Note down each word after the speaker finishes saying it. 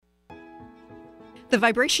The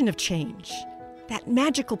vibration of change, that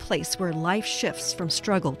magical place where life shifts from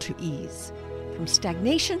struggle to ease, from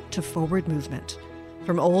stagnation to forward movement,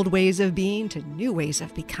 from old ways of being to new ways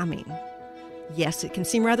of becoming. Yes, it can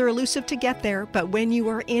seem rather elusive to get there, but when you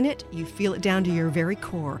are in it, you feel it down to your very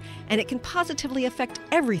core, and it can positively affect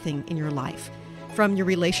everything in your life, from your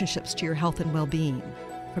relationships to your health and well-being,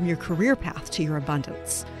 from your career path to your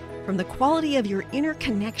abundance, from the quality of your inner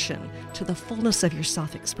connection to the fullness of your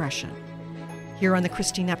self-expression. Here on the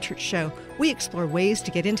Christine Upchurch Show, we explore ways to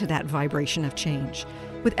get into that vibration of change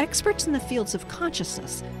with experts in the fields of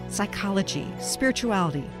consciousness, psychology,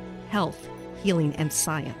 spirituality, health, healing, and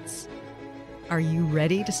science. Are you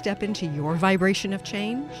ready to step into your vibration of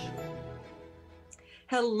change?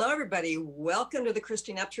 Hello, everybody. Welcome to the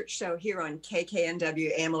Christine Upchurch Show here on KKNW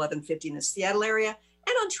AM 1150 in the Seattle area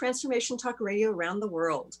and on Transformation Talk Radio around the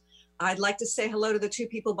world. I'd like to say hello to the two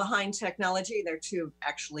people behind technology. They're two,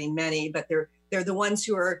 actually many, but they're the ones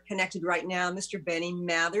who are connected right now. Mr. Benny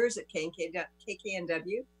Mathers at KKNW.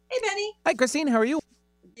 Hey, Benny. Hi, Christine. How are you?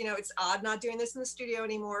 You know, it's odd not doing this in the studio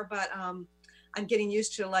anymore, but I'm getting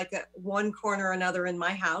used to like one corner or another in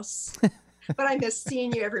my house. But I miss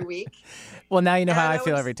seeing you every week. Well, now you know how I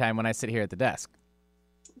feel every time when I sit here at the desk.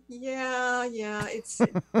 Yeah.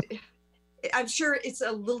 I'm sure it's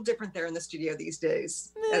a little different there in the studio these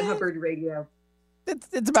days at Hubbard Radio.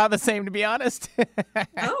 It's about the same, to be honest.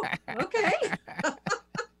 Oh, okay. And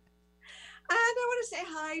I want to say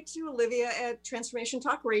hi to Olivia at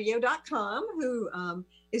transformationtalkradio.com, who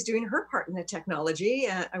is doing her part in the technology.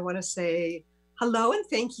 I want to say hello and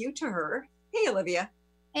thank you to her. Hey, Olivia.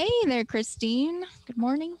 Hey there, Christine. Good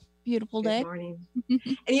morning. Beautiful day. Good morning.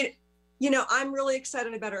 And you know, I'm really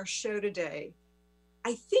excited about our show today.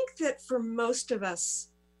 I think that for most of us,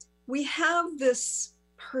 we have this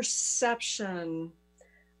perception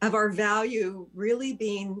of our value really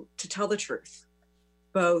being to tell the truth,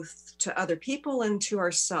 both to other people and to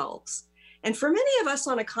ourselves. And for many of us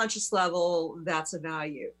on a conscious level, that's a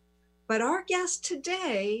value. But our guest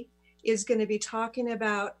today is going to be talking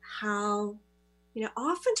about how, you know,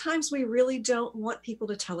 oftentimes we really don't want people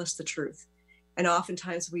to tell us the truth. And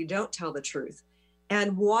oftentimes we don't tell the truth.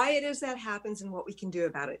 And why it is that happens and what we can do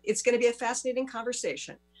about it. It's going to be a fascinating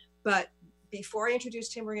conversation. But before I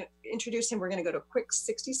introduce him, we're going to go to a quick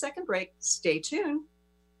 60-second break. Stay tuned.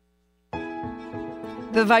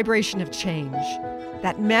 The vibration of change,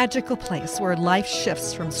 that magical place where life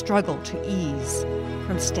shifts from struggle to ease,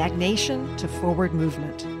 from stagnation to forward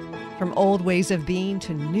movement, from old ways of being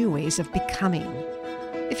to new ways of becoming.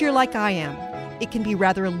 If you're like I am, it can be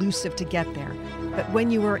rather elusive to get there. But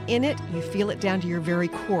when you are in it, you feel it down to your very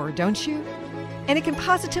core, don't you? And it can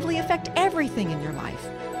positively affect everything in your life,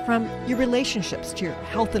 from your relationships to your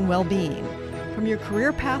health and well-being, from your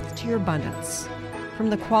career path to your abundance, from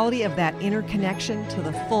the quality of that inner connection to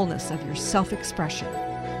the fullness of your self-expression.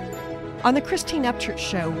 On the Christine Upchurch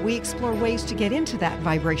Show, we explore ways to get into that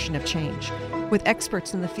vibration of change with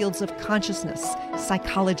experts in the fields of consciousness,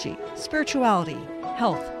 psychology, spirituality,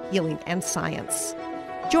 health, healing, and science.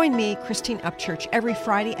 Join me, Christine Upchurch, every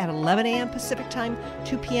Friday at 11 a.m. Pacific Time,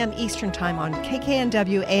 2 p.m. Eastern Time on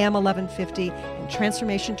KKNW AM 1150 and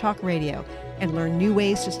Transformation Talk Radio, and learn new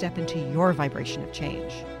ways to step into your vibration of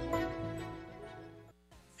change.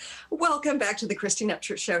 Welcome back to the Christine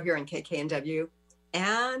Upchurch Show here on KKNW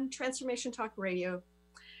and Transformation Talk Radio.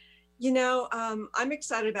 You know, I'm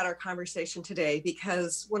excited about our conversation today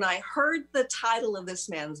because when I heard the title of this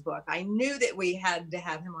man's book, I knew that we had to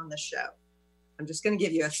have him on the show. I'm just going to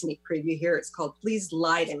give you a sneak preview here. It's called Please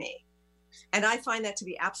Lie to Me. And I find that to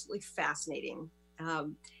be absolutely fascinating.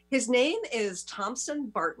 His name is Thompson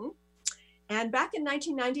Barton. And back in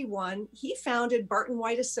 1991, he founded Barton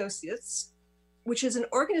White Associates, which is an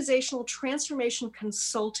organizational transformation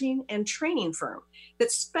consulting and training firm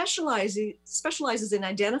that specializes in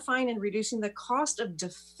identifying and reducing the cost of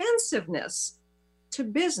defensiveness to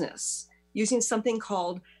business using something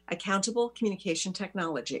called accountable communication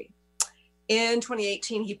technology. In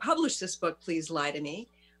 2018, he published this book, Please Lie to Me,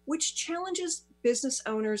 which challenges business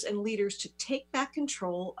owners and leaders to take back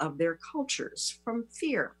control of their cultures from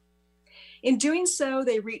fear. In doing so,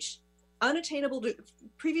 they reach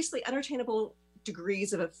previously unattainable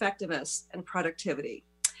degrees of effectiveness and productivity.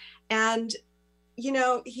 And, you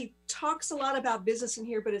know, he talks a lot about business in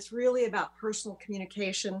here, but it's really about personal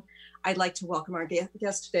communication. I'd like to welcome our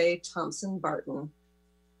guest today, Thompson Barton.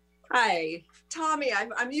 Hi, Tommy.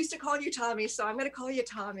 I'm used to calling you Tommy, so I'm going to call you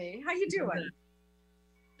Tommy. How you doing?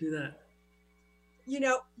 Do that. You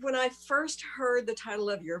know, when I first heard the title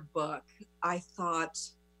of your book, I thought,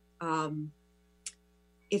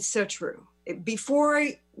 it's so true. Before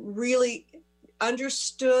I really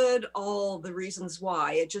understood all the reasons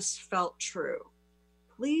why. It just felt true.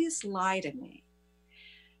 Please lie to me.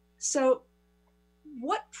 So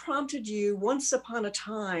what prompted you once upon a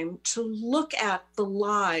time to look at the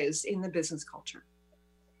lies in the business culture?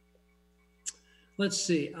 Let's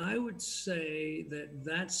see. I would say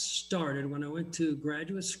that started when I went to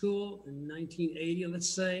graduate school in 1980, let's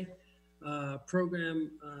say, a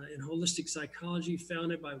program in holistic psychology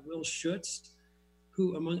founded by Will Schutz,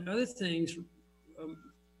 who, among other things,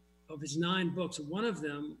 of his 9 books, one of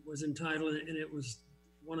them was entitled, and it was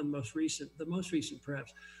one of the most recent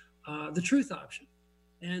perhaps, The Truth Option.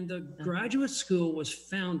 And the graduate school was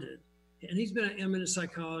founded, and he's been an eminent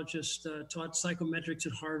psychologist, taught psychometrics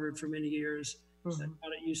at Harvard for many years, taught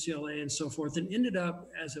at UCLA and so forth, and ended up,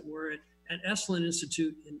 as it were, at Esalen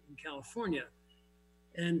Institute in California.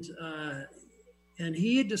 And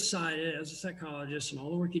he had decided as a psychologist and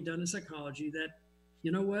all the work he'd done in psychology that,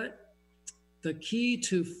 you know what, the key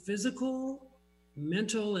to physical,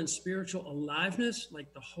 mental, and spiritual aliveness,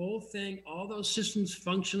 like the whole thing, all those systems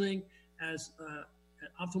functioning as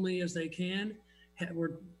optimally as they can,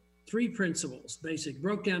 were 3 principles,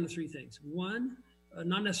 broke down to 3 things. One,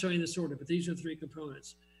 not necessarily in this order, but these are 3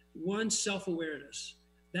 components. One, self-awareness.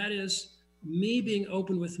 That is me being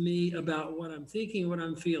open with me about what I'm thinking, what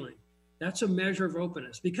I'm feeling. That's a measure of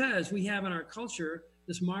openness, because we have in our culture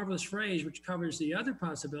this marvelous phrase which covers the other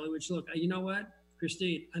possibility, which, look, you know what,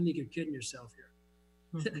 Christine, I think you're kidding yourself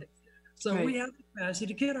here. So we have the capacity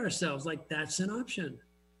to kid ourselves, like that's an option.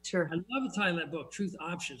 Sure. I love the title of that book, Truth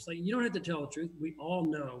Options. Like, you don't have to tell the truth. We all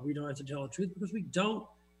know we don't have to tell the truth because we don't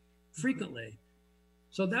frequently.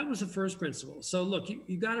 So that was the first principle. So look,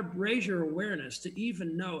 you got to raise your awareness to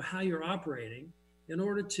even know how you're operating in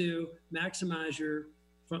order to maximize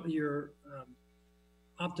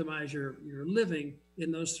optimize your living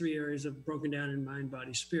in those 3 areas of broken down in mind,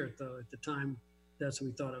 body, spirit. Though at the time, that's what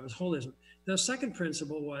we thought of as holism. The second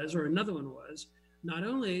principle was, or another one was, not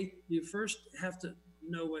only you first have to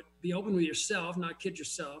be open with yourself, not kid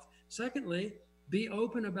yourself. Secondly, be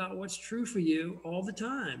open about what's true for you all the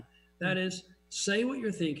time. That is, say what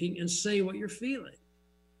you're thinking and say what you're feeling.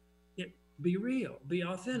 Be real, be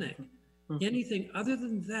authentic. Anything other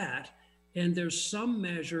than that, and there's some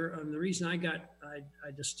measure, and the reason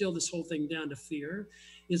I distilled this whole thing down to fear,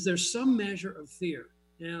 is there's some measure of fear.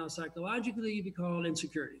 Now, psychologically, you'd be called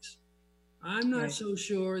insecurities. I'm not so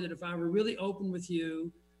sure that if I were really open with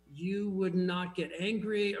you, you would not get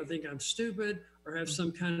angry or think I'm stupid or have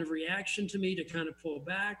some kind of reaction to me to kind of pull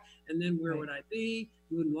back. And then where would I be?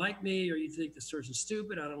 You wouldn't like me, or you think this person's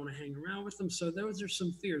stupid. I don't want to hang around with them. So those are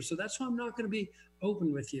some fears. So that's why I'm not going to be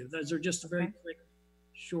open with you. Those are just very quick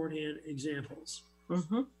shorthand examples.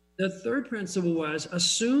 The third principle was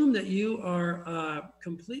assume that you are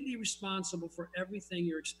completely responsible for everything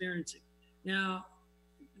you're experiencing. Now,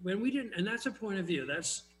 when we didn't, and that's a point of view.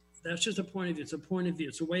 That's just a point of view. It's a point of view.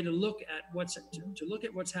 It's a way to look at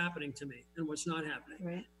what's happening to me and what's not happening.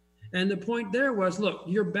 Right. And the point there was, look,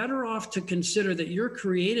 you're better off to consider that you're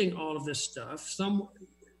creating all of this stuff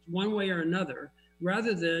one way or another,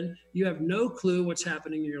 rather than you have no clue what's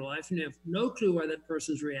happening in your life and you have no clue why that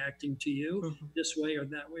person's reacting to you this way or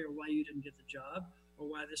that way, or why you didn't get the job, or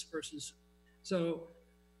why this person's.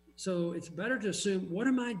 So it's better to assume, what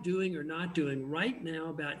am I doing or not doing right now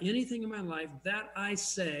about anything in my life that I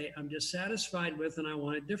say I'm dissatisfied with and I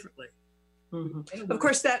want it differently. Of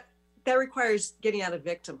course, that requires getting out of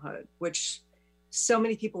victimhood, which so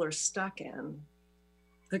many people are stuck in.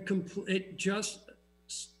 It just,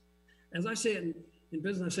 as I say it in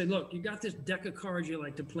business, I say, look, you got this deck of cards you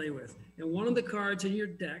like to play with. And one of the cards in your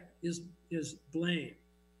deck is blame,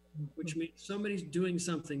 which means somebody's doing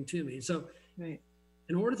something to me. So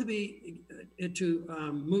in order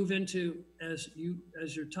to move into, as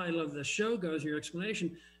your title of the show goes, your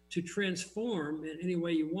explanation, to transform in any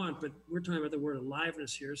way you want, but we're talking about the word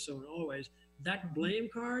aliveness here, so in all ways, that blame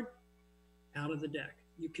card, out of the deck.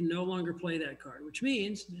 You can no longer play that card, which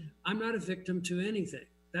means I'm not a victim to anything.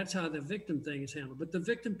 That's how the victim thing is handled. But the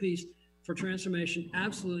victim piece for transformation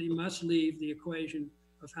absolutely must leave the equation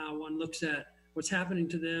of how one looks at what's happening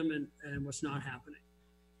to them and what's not happening.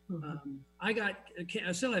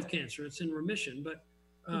 I still have cancer. It's in remission, but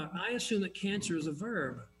I assume that cancer is a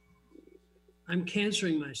verb. I'm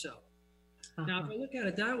cancering myself. Now, if I look at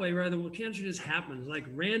it that way, rather, well, cancer just happens, like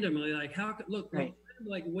randomly, like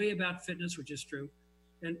like way about fitness, which is true,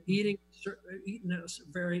 and eating in a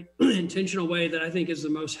very intentional way that I think is the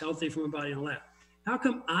most healthy for my body and life. How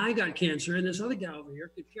come I got cancer and this other guy over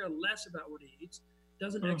here could care less about what he eats,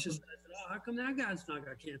 doesn't exercise at all? How come that guy's not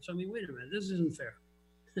got cancer? I mean, wait a minute, this isn't fair.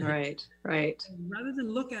 Right, right. Rather than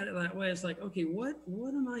look at it that way, it's like, okay, what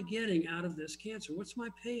am I getting out of this cancer? What's my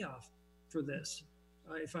payoff for this?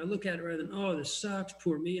 If I look at it rather than, oh, this sucks,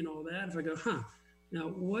 poor me and all that, if I go, now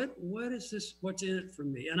what is this, what's in it for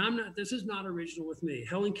me? And this is not original with me.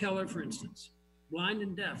 Helen Keller, for instance, blind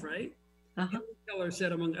and deaf, right? Helen Keller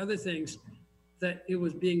said, among other things, that it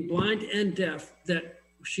was being blind and deaf that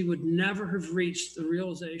she would never have reached the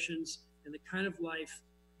realizations and the kind of life,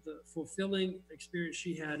 the fulfilling experience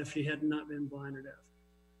she had if she had not been blind or deaf.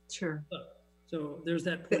 Sure. So there's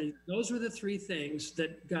that point. Those were the three things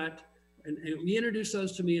that got, and he introduced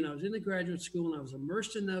those to me, and I was in the graduate school, and I was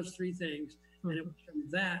immersed in those three things. And it was from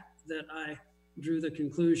that I drew the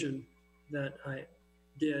conclusion that I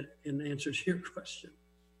did in answer to your question.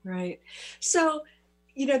 Right. So,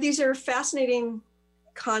 these are fascinating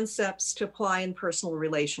concepts to apply in personal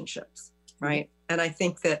relationships, right? And I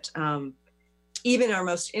think that even our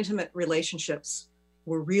most intimate relationships,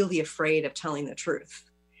 we're really afraid of telling the truth.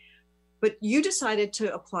 But you decided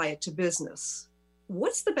to apply it to business.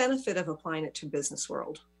 What's the benefit of applying it to business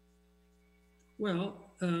world? Well,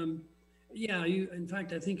 in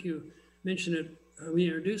fact, I think you mentioned it when you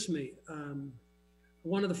introduced me.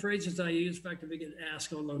 One of the phrases I use, in fact, if I get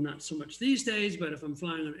asked, although not so much these days, but if I'm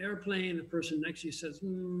flying on an airplane, the person next to you says,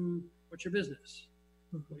 what's your business?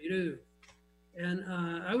 What do you do? And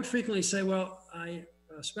I would frequently say, well, I'm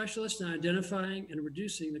a specialist in identifying and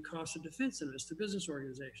reducing the cost of defensiveness to business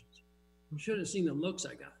organizations. You should have seen the looks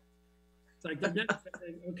I got. It's like, the next,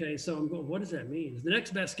 okay, so I'm going, what does that mean? The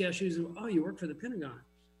next best guess is, oh, you work for the Pentagon.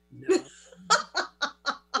 No.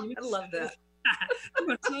 I love that.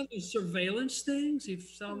 But some of those surveillance things, you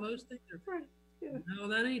saw those things? Right. Yeah. No,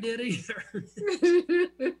 that ain't it either.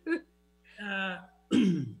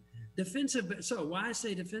 Defensive. So why I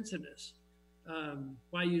say defensiveness?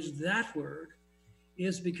 Why I use that word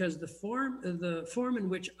is because the form in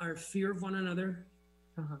which our fear of one another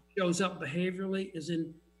shows up behaviorally is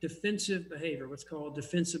in defensive behavior, what's called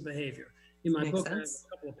defensive behavior. In my book, I have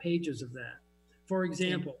a couple of pages of that. For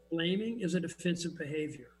example, blaming is a defensive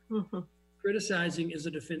behavior. Criticizing is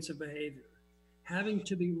a defensive behavior. Having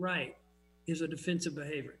to be right is a defensive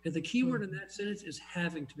behavior. And the key word in that sentence is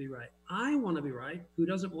having to be right. I want to be right. Who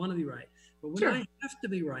doesn't want to be right? But when I have to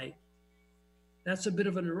be right, that's a bit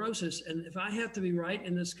of a neurosis. And if I have to be right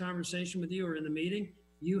in this conversation with you or in the meeting,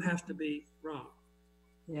 you have to be wrong.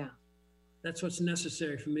 Yeah. That's what's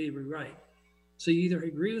necessary for me to be right. So you either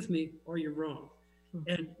agree with me or you're wrong.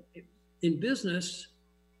 And in business,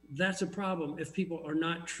 that's a problem if people are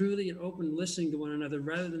not truly and open listening to one another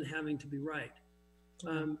rather than having to be right.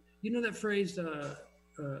 You know that phrase,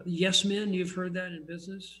 yes men, you've heard that in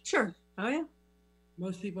business? Sure. Oh, yeah.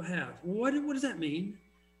 Most people have. Well, what does that mean?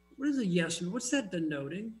 What is a yes man? What's that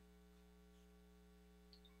denoting?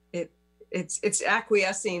 It's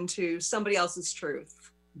acquiescing to somebody else's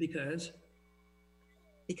truth. Because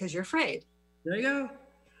you're afraid. There you go.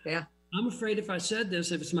 Yeah. I'm afraid if I said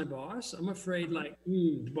this, if it's my boss, I'm afraid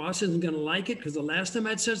the boss isn't going to like it, because the last time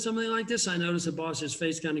I'd said something like this, I noticed the boss's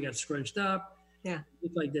face kind of got scrunched up. Yeah.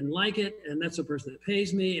 Looked like didn't like it, and that's the person that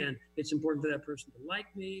pays me, and it's important for that person to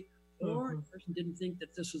like me. Or the person didn't think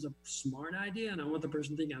that this was a smart idea, and I want the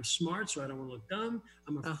person to think I'm smart, so I don't want to look dumb.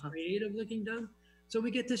 I'm afraid of looking dumb. So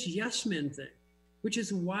we get this yes men thing, which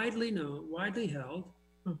is widely known, widely held,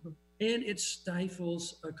 and it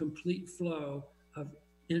stifles a complete flow of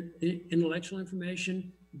intellectual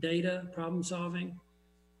information, data, problem solving.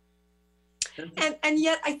 And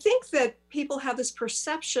yet I think that people have this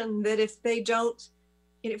perception that if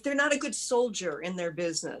they're not a good soldier in their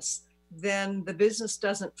business, then the business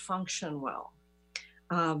doesn't function well.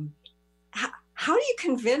 How do you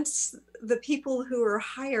convince the people who are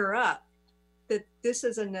higher up that this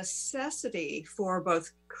is a necessity for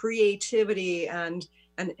both creativity and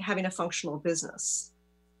having a functional business?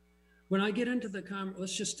 When I get into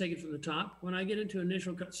let's just take it from the top. When I get into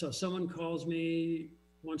initial, so someone calls me,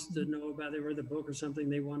 wants to know about, they read the book or something,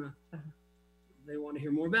 they want to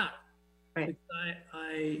hear more about it.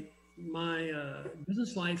 Right. My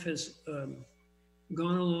business life has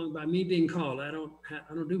gone along by me being called. I don't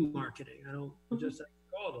do marketing. I don't just get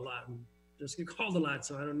called a lot and just get called a lot.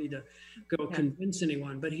 So I don't need to go convince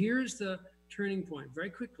anyone. But here's the turning point very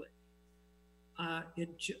quickly. It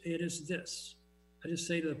is this. I just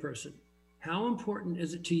say to the person, how important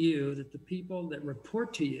is it to you that the people that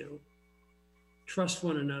report to you trust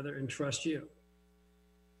one another and trust you?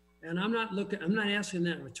 And I'm not asking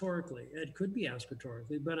that rhetorically. It could be asked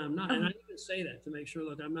rhetorically, but I'm not. And I even say that to make sure,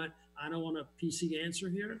 look, I don't want a PC answer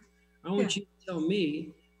here. I want you to tell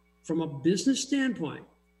me from a business standpoint,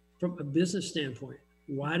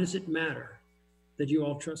 why does it matter that you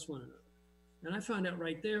all trust one another? And I find out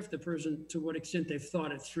right there if the person, to what extent they've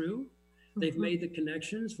thought it through. They've made the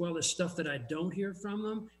connections. Well, there's stuff that I don't hear from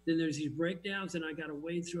them. Then there's these breakdowns, and I got to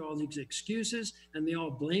wade through all these excuses, and they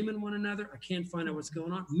all blaming one another. I can't find out what's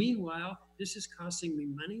going on. Meanwhile, this is costing me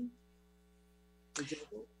money, for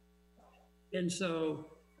example. And so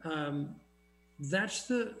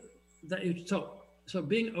so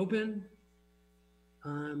being open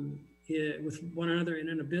with one another and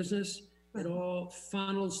in a business, it all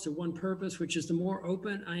funnels to one purpose, which is the more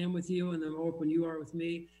open I am with you and the more open you are with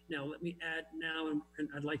me. Now, let me add now, and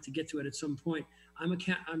I'd like to get to it at some point. I'm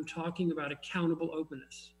talking about accountable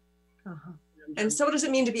openness. And so what does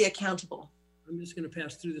it mean to be accountable? I'm just going to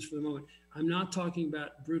pass through this for the moment. I'm not talking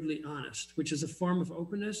about brutally honest, which is a form of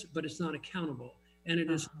openness, but it's not accountable, and it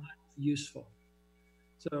is not useful.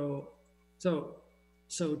 So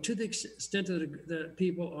to the extent that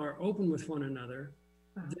people are open with one another,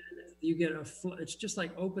 then you get it's just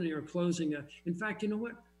like opening or closing. In fact, you know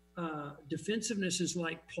what? Defensiveness is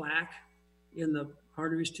like plaque in the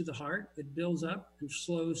arteries to the heart. It builds up and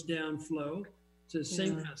slows down flow. It's the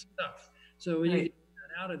same kind of stuff. So when you get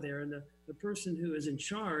that out of there, and the person who is in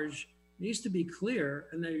charge needs to be clear,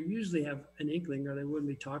 and they usually have an inkling or they wouldn't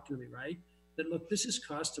be talking to me, right? That, look, this is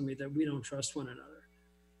costing me that we don't trust one another.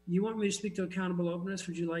 You want me to speak to accountable openness?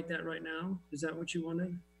 Would you like that right now? Is that what you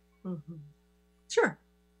wanted? Sure.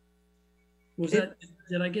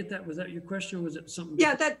 Did I get that? Was that your question, or was it something?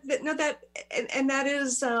 Yeah, that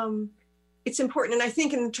is, it's important. And I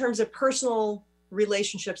think in terms of personal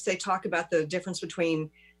relationships, they talk about the difference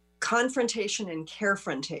between confrontation and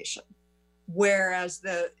carefrontation, whereas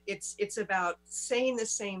it's about saying the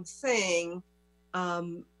same thing,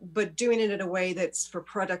 but doing it in a way that's for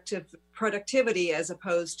productivity as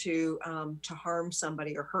opposed to harm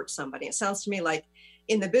somebody or hurt somebody. It sounds to me like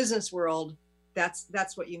in the business world,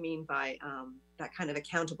 that's what you mean by that kind of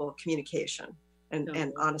accountable communication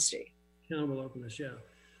and honesty. Accountable openness, yeah.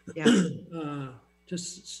 Yeah.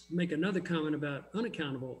 Just make another comment about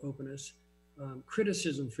unaccountable openness.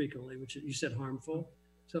 Criticism frequently, which you said harmful.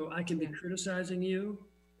 So I can be criticizing you,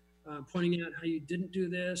 pointing out how you didn't do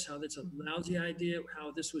this, how that's a lousy idea,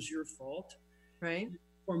 how this was your fault. Right.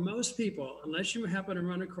 For most people, unless you happen to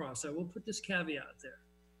run across, I will put this caveat there,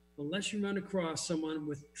 unless you run across someone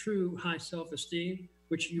with true high self-esteem,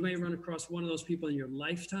 which you may run across one of those people in your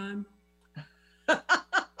lifetime.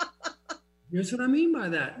 Here's what I mean by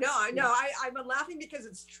that. No, I know. I'm laughing because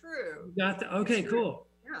it's true. Got that? Okay, cool.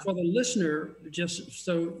 Yeah. For the listener, just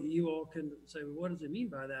so you all can say, well, what does it mean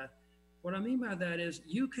by that? What I mean by that is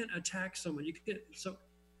you can attack someone. You can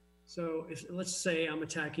so if, let's say I'm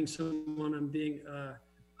attacking someone, I'm being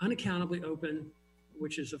unaccountably open,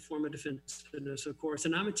 which is a form of defensiveness, of course,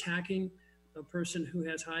 and I'm attacking a person who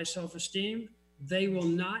has high self-esteem, they will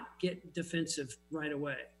not get defensive right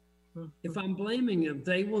away. If I'm blaming them,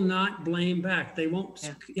 they will not blame back. They won't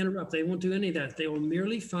interrupt. They won't do any of that. They will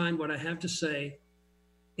merely find what I have to say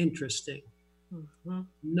interesting,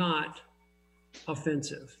 not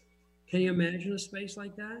offensive. Can you imagine a space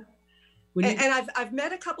like that? And I've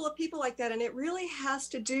met a couple of people like that, and it really has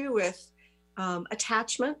to do with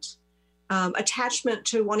attachment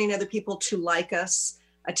to wanting other people to like us,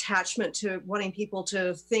 attachment to wanting people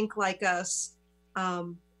to think like us,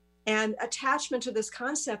 and attachment to this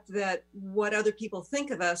concept that what other people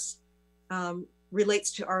think of us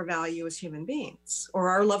relates to our value as human beings or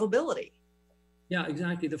our lovability. Yeah,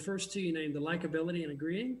 exactly. The first two you named, the likability and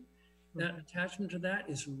agreeing, that attachment to that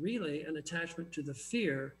is really an attachment to the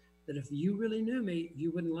fear that if you really knew me,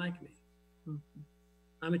 you wouldn't like me.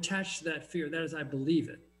 I'm attached to that fear. That is, I believe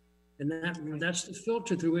it. And that's the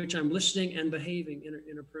filter through which I'm listening and behaving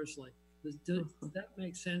interpersonally. Does that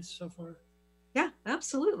make sense so far? Yeah,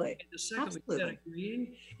 absolutely. And the second we said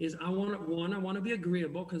agreeing is I want to be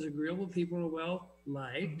agreeable, because agreeable people are well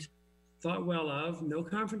liked, thought well of, no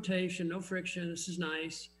confrontation, no friction. This is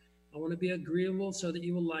nice. I want to be agreeable so that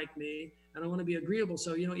you will like me. And I want to be agreeable.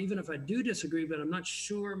 So, even if I do disagree, but I'm not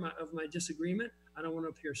sure of my disagreement, I don't want to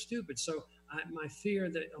appear stupid. So my fear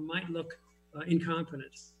that I might look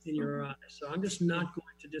incompetent in your eyes. So I'm just not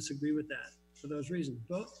going to disagree with that for those reasons.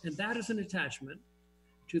 And that is an attachment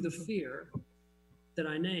to the fear that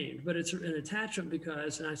I named. But it's an attachment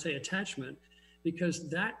because, and I say attachment, because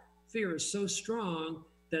that fear is so strong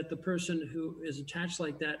that the person who is attached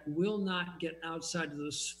like that will not get outside of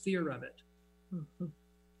the sphere of it.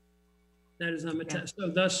 That is, I'm attached. So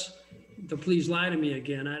thus, the please lie to me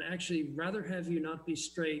again. I'd actually rather have you not be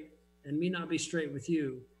straight and me not be straight with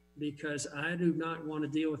you, because I do not want to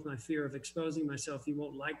deal with my fear of exposing myself. You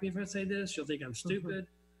won't like me if I say this. You'll think I'm stupid,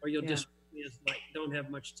 or you'll dismiss me as like don't have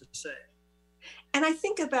much to say. And I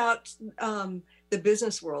think about the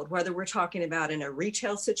business world, whether we're talking about in a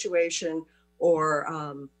retail situation or,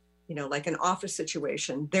 like an office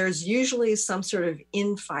situation, there's usually some sort of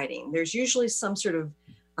infighting. There's usually some sort of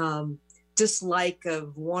dislike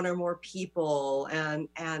of one or more people,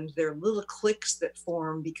 and there are little cliques that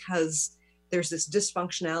form because there's this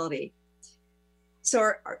dysfunctionality.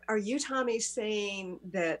 So are you, Tommy, saying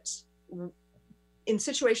that in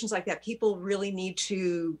situations like that, people really need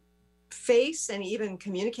to face and even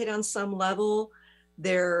communicate on some level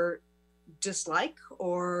their dislike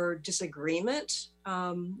or disagreement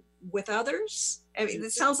with others? I mean,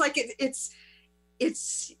 it sounds like it's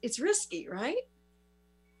risky, right?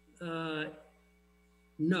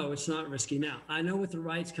 No, it's not risky. Now, I know what the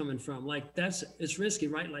right's coming from. Like it's risky,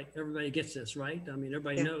 right? Like everybody gets this, right? I mean,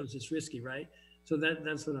 everybody knows it's risky, right? So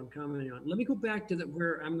that's what I'm commenting on. Let me go back to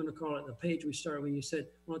where I'm going to call it the page we started when you said,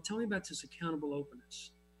 well, tell me about this accountable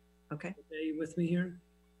openness. Okay. Are you with me here?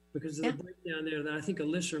 Because there's a breakdown there that I think a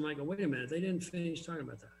listener might go, wait a minute, they didn't finish talking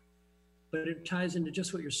about that. But it ties into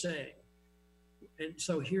just what you're saying. And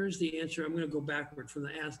so here's the answer. I'm going to go backward from the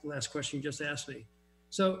last question you just asked me.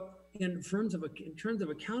 So in terms of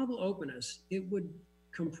accountable openness, it would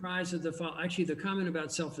comprise of actually the comment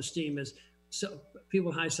about self-esteem is people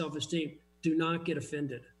with high self-esteem do not get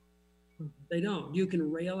offended. They don't. You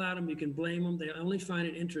can rail at them, you can blame them. They only find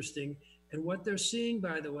it interesting. And what they're seeing,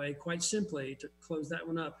 by the way, quite simply, to close that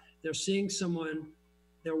one up, they're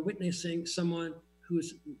witnessing someone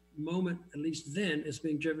whose moment, at least then, is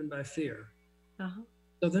being driven by fear. Uh-huh.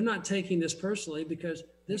 So they're not taking this personally because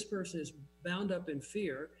this person is bound up in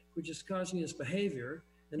fear, which is causing this behavior,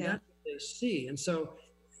 and that's what they see. And so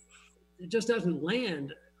it just doesn't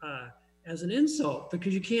land as an insult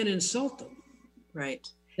because you can't insult them. Right.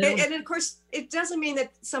 And of course, it doesn't mean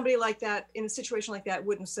that somebody like that in a situation like that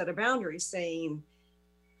wouldn't set a boundary saying,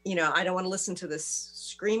 I don't want to listen to this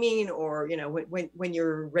screaming, or, when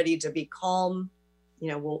you're ready to be calm,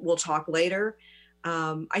 we'll talk later.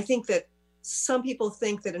 I think that some people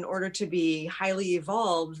think that in order to be highly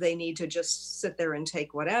evolved, they need to just sit there and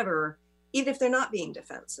take whatever, even if they're not being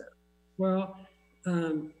defensive. Well,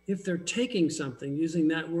 if they're taking something, using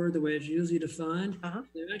that word the way it's usually defined,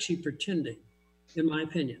 they're actually pretending, in my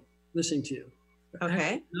opinion, listening to you.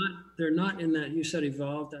 Okay. They're not in that, you said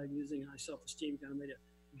evolved, I'm using high self-esteem, kind of made a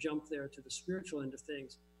jump there to the spiritual end of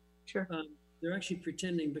things. Sure. They're actually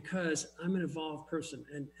pretending because I'm an evolved person,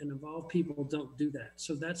 and evolved people don't do that.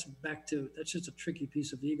 So that's just a tricky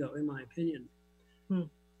piece of ego, in my opinion.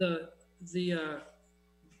 So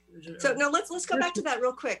no, let's go back to that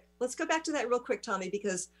real quick. Let's go back to that real quick, Tommy,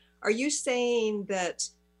 because are you saying that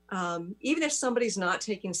even if somebody's not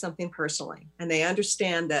taking something personally and they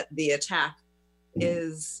understand that the attack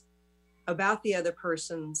is about the other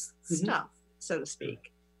person's stuff, so to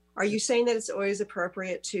speak, are you saying that it's always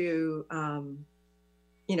appropriate to,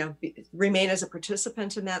 remain as a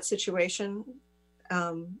participant in that situation?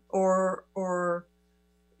 Or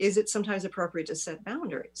is it sometimes appropriate to set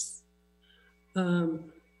boundaries?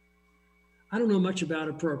 I don't know much about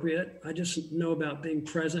appropriate. I just know about being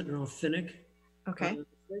present and authentic. Okay.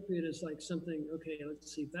 Appropriate is like something, okay,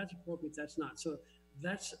 let's see if that's appropriate, that's not. So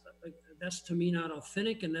that's to me not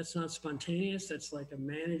authentic, and that's not spontaneous. That's like a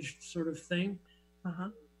managed sort of thing.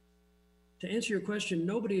 To answer your question,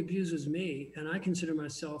 nobody abuses me, and I consider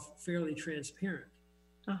myself fairly transparent.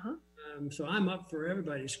 So I'm up for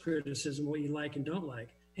everybody's criticism, what you like and don't like.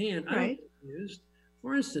 And I don't get abused.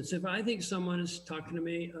 For instance, if I think someone is talking to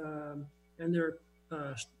me and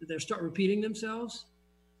they start repeating themselves,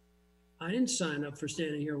 I didn't sign up for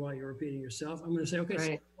standing here while you're repeating yourself. I'm going to say, okay,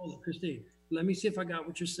 so hold on, Christine, let me see if I got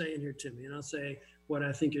what you're saying here to me. And I'll say what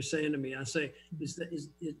I think you're saying to me. I say,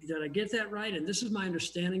 did I get that right? And this is my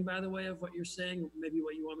understanding, by the way, of what you're saying, maybe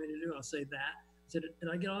what you want me to do. I'll say that. I said, did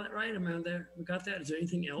I get all that right? Am I there? We got that? Is there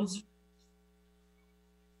anything else?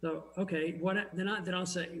 So, okay, then I'll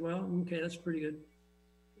say, well, okay, that's pretty good.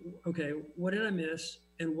 Okay, what did I miss?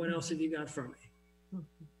 And what else have you got for me?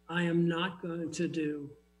 I am not going to do,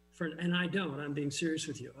 and I'm being serious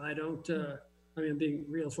with you. I don't, I'm being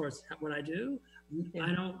real for what I do.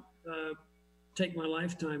 I don't take my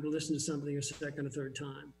lifetime to listen to something a second or third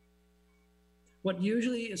time. What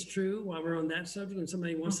usually is true while we're on that subject, and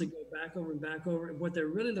somebody wants to go back over and back over, what they're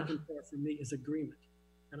really looking for from me is agreement.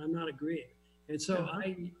 And I'm not agreeing. And so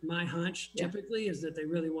my hunch typically is that they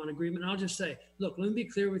really want agreement. And I'll just say, look, let me be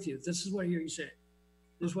clear with you. This is what I hear you saying.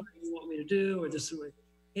 This is what you want me to do, or this is what,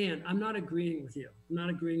 and I'm not agreeing with you. I'm not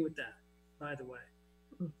agreeing with that, by the way.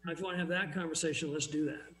 If you want to have that conversation, let's do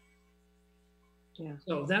that. Yeah.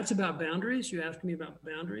 So that's about boundaries. You asked me about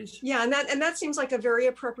boundaries. Yeah, and that seems like a very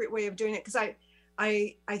appropriate way of doing it, because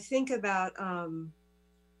I think about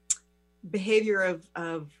behavior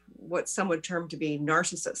of what some would term to be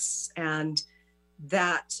narcissists, and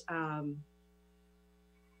that and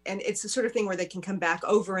it's the sort of thing where they can come back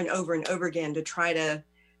over and over and over again to try to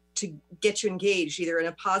get you engaged either in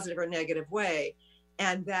a positive or negative way.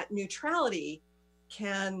 And that neutrality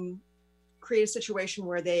can create a situation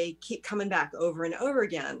where they keep coming back over and over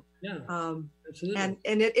again. Yeah, absolutely.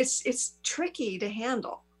 And it's tricky to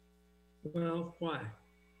handle. Well, why?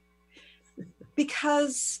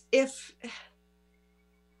 Because if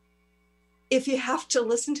you have to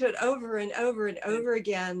listen to it over and over and over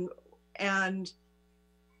again and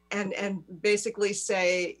basically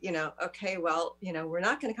say, okay, well, we're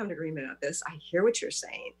not going to come to agreement on this. I hear what you're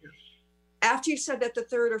saying. Yeah. After you said that the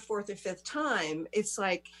third or fourth or fifth time, it's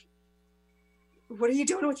like, what are you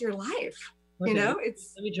doing with your life? Okay.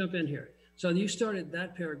 Let me jump in here. So you started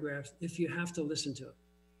that paragraph, if you have to listen to it.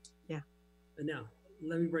 Yeah. And now,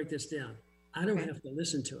 let me break this down. I don't have to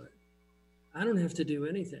listen to it. I don't have to do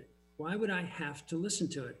anything. Why would I have to listen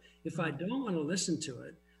to it? If I don't want to listen to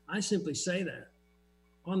it, I simply say that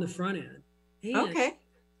on the front end.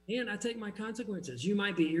 And I take my consequences. You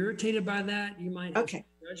might be irritated by that. You might have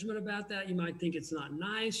judgment about that. You might think it's not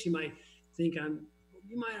nice. You might think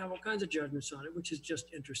you might have all kinds of judgments on it, which is just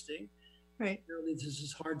interesting. Right. Really, this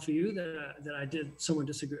is hard for you that I did someone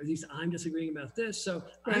disagree. At least I'm disagreeing about this. So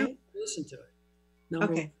I don't listen to it.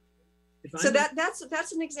 Number one. So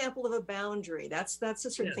that's an example of a boundary. That's the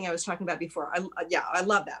sort of thing I was talking about before. I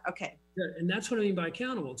love that. Okay. Good. And that's what I mean by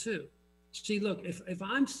accountable too. See, look, if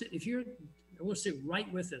you're, I want to sit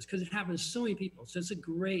right with this because it happens to so many people. So it's a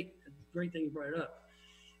great thing you brought it up.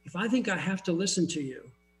 If I think I have to listen to you,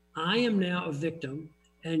 I am now a victim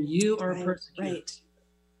and you are a persecutor. Right.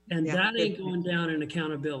 And that ain't going down in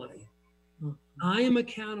accountability. Mm-hmm. I am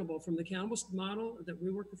accountable from the accountable model that we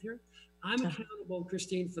work with here. I'm accountable,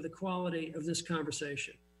 Christine, for the quality of this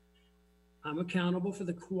conversation. I'm accountable for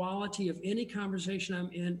the quality of any conversation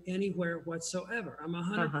I'm in anywhere whatsoever. I'm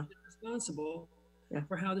 100% responsible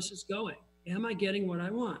for how this is going. Am I getting what I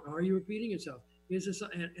want? Are you repeating yourself? Is this?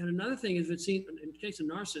 And another thing is, it seems, in the case of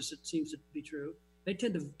narcissists, it seems to be true. They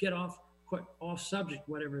tend to get off subject,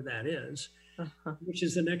 whatever that is, which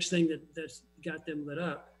is the next thing that's got them lit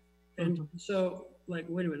up. And so, like,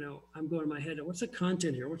 wait a minute, no, I'm going in my head. What's the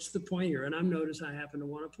content here? What's the point here? And I'm noticed I happen to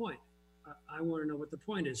want a point. I want to know what the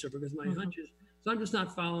point is here because my hunch is, so I'm just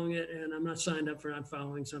not following it and I'm not signed up for not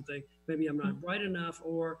following something. Maybe I'm not bright enough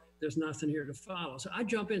or there's nothing here to follow. So I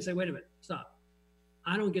jump in and say, wait a minute, stop.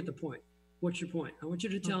 I don't get the point. What's your point? I want you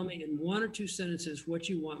to tell me in one or two sentences what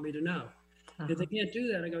you want me to know. If they can't do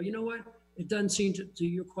that, I go, you know what? It doesn't seem to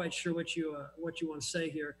you're quite sure what you want to say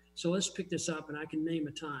here. So let's pick this up and I can name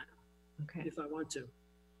a time if I want to.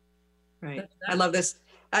 Right. I love this.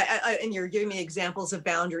 And you're giving me examples of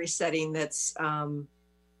boundary setting that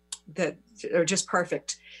are just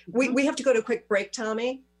perfect. We have to go to a quick break,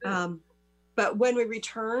 Tommy. But when we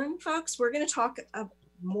return, folks, we're going to talk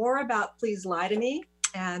more about Please Lie to Me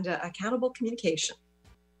and accountable communication.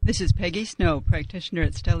 This is Peggy Snow, practitioner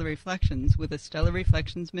at Stellar Reflections, with a Stellar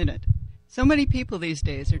Reflections Minute. So many people these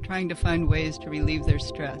days are trying to find ways to relieve their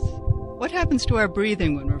stress. What happens to our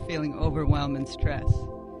breathing when we're feeling overwhelmed and stress?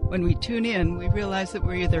 When we tune in, we realize that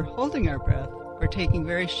we're either holding our breath or taking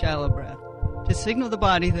very shallow breath to signal the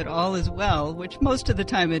body that all is well, which most of the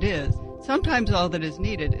time it is. Sometimes all that is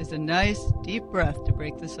needed is a nice, deep breath to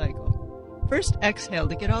break the cycle. First, exhale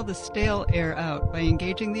to get all the stale air out by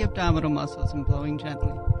engaging the abdominal muscles and blowing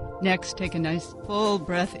gently. Next, take a nice full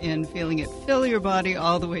breath in, feeling it fill your body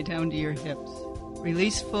all the way down to your hips.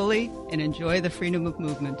 Release fully and enjoy the freedom of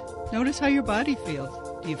movement. Notice how your body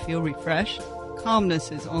feels. Do you feel refreshed?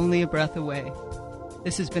 Calmness is only a breath away.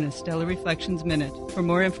 This has been a Stellar Reflections Minute. For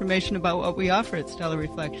more information about what we offer at Stellar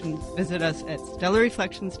Reflections, visit us at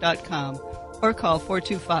stellarreflections.com or call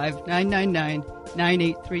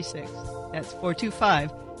 425-999-9836. That's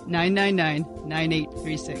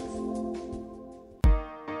 425-999-9836.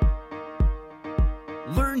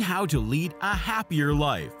 Learn how to lead a happier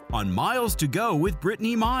life on Miles to Go with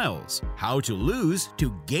Brittany Miles. How to lose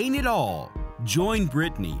to gain it all. Join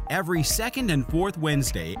Brittany every second and fourth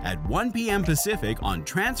Wednesday at 1 p.m. Pacific on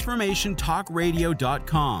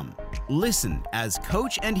TransformationTalkRadio.com. Listen as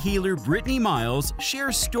coach and healer Brittany Miles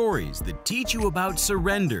shares stories that teach you about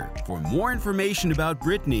surrender. For more information about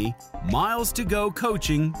Brittany,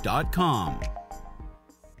 milestogocoaching.com.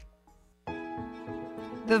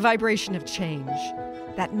 The vibration of change,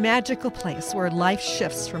 that magical place where life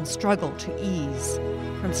shifts from struggle to ease,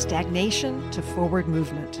 from stagnation to forward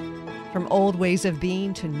movement, from old ways of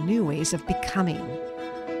being to new ways of becoming.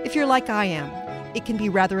 If you're like I am, it can be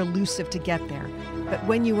rather elusive to get there, But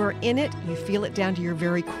when you are in it, you feel it down to your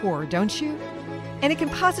very core, don't you? And it can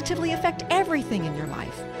positively affect everything in your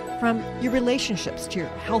life, from your relationships to your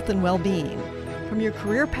health and well-being, from your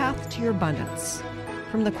career path to your abundance,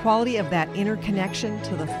 from the quality of that inner connection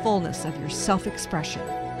to the fullness of your self-expression.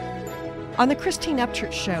 On the Christine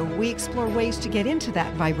Upchurch Show, we explore ways to get into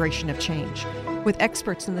that vibration of change with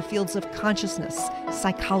experts in the fields of consciousness,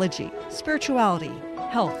 psychology, spirituality,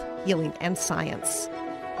 health, healing, and science.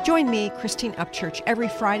 Join me, Christine Upchurch, every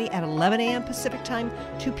Friday at 11 a.m. Pacific Time,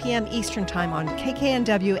 2 p.m. Eastern Time on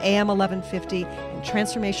KKNW AM 1150 and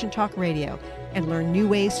Transformation Talk Radio, and learn new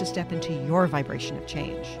ways to step into your vibration of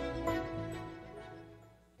change.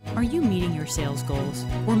 Are you meeting your sales goals?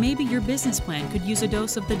 Or maybe your business plan could use a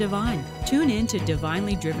dose of the divine? Tune in to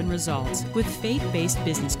Divinely Driven Results with faith-based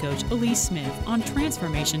business coach Elise Smith on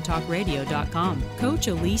TransformationTalkRadio.com. Coach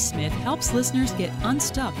Elise Smith helps listeners get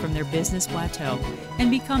unstuck from their business plateau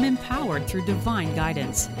and become empowered through divine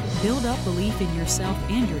guidance. Build up belief in yourself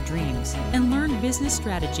and your dreams, and learn business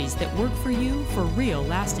strategies that work for you for real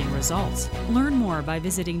lasting results. Learn more by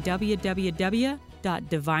visiting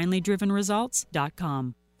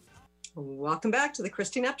www.divinelydrivenresults.com. Welcome back to the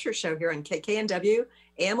Christine Upchurch Show here on KKNW,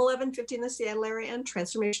 AM 1150 in the Seattle area, and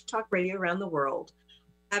Transformation Talk Radio around the world.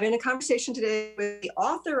 Having a conversation today with the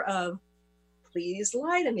author of Please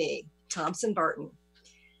Lie to Me, Thompson Barton.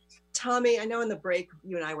 Tommy, I know in the break,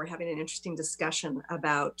 you and I were having an interesting discussion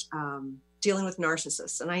about dealing with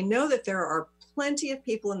narcissists. And I know that there are plenty of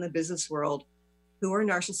people in the business world who are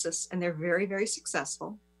narcissists, and they're very, very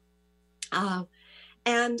successful.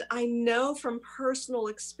 And I know from personal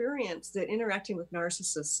experience that interacting with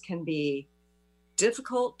narcissists can be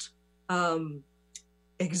difficult,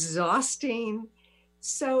 exhausting.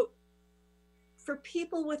 So for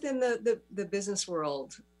people within the business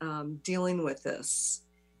world dealing with this,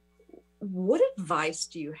 what advice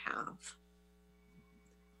do you have?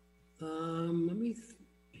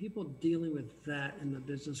 People dealing with that in the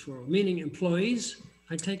business world, meaning employees,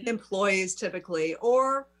 I take it? Employees typically,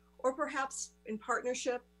 or perhaps in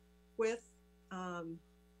partnership with.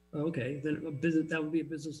 Okay, then a business, that would be a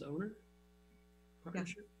business owner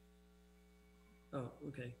partnership. Yeah. Oh,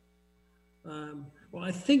 okay. Well,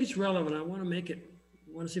 I think it's relevant. I want to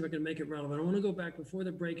see if I can make it relevant. I want to go back before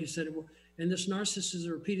the break. You said, well, and this narcissist is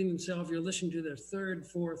repeating themselves. You're listening to their third,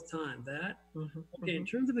 fourth time. That okay. In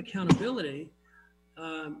terms of accountability,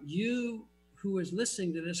 you who is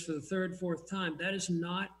listening to this for the third, fourth time, that is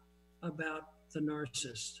not about the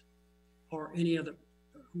narcissist or any other,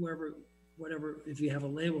 whoever, whatever, if you have a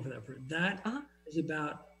label for that person. That is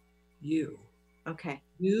about you. Okay.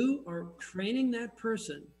 You are training that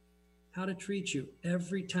person how to treat you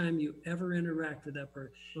every time you ever interact with that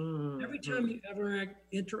person. Every time you ever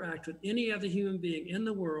interact with any other human being in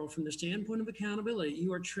the world, from the standpoint of accountability,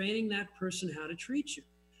 you are training that person how to treat you.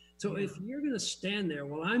 So if you're going to stand there,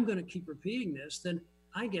 well, I'm going to keep repeating this, then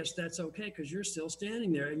I guess that's okay, because you're still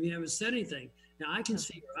standing there and you haven't said anything. Now, I can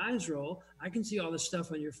see your eyes roll. I can see all this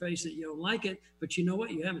stuff on your face that you don't like it, but you know what?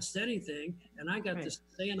 You haven't said anything. And I got this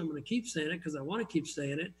saying, I'm going to keep saying it because I want to keep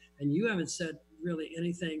saying it. And you haven't said really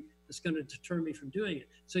anything that's going to deter me from doing it.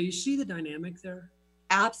 So you see the dynamic there?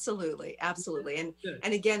 Absolutely. Absolutely. And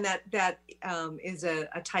again, that is a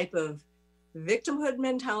type of victimhood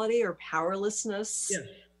mentality or powerlessness.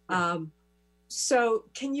 Yeah. So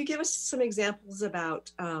can you give us some examples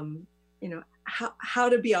about, how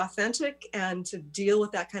to be authentic and to deal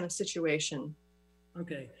with that kind of situation?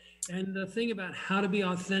 Okay. And the thing about how to be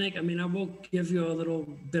authentic, I mean, I will give you a little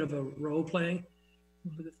bit of a role play,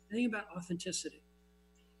 but the thing about authenticity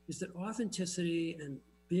is that authenticity and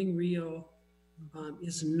being real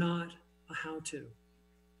is not a how-to.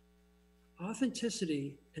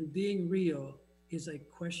 Authenticity and being real is a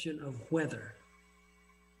question of whether.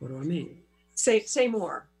 What do I mean? Say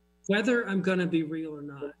more. Whether I'm going to be real or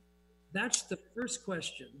not. That's the first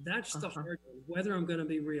question. That's the hard one, whether I'm going to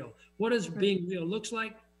be real. What does being real looks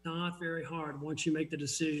like? Not very hard once you make the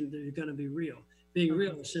decision that you're going to be real. Being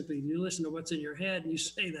real is simply you listen to what's in your head and you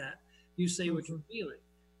say that. You say what you're feeling.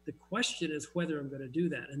 The question is whether I'm going to do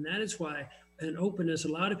that. And that is why an openness, a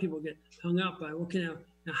lot of people get hung up by, okay,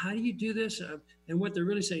 now how do you do this? And what they're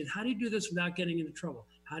really saying is, how do you do this without getting into trouble?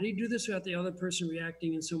 How do you do this without the other person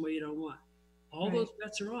reacting in some way you don't want? All those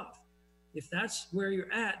bets are off. If that's where you're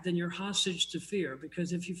at, then you're hostage to fear.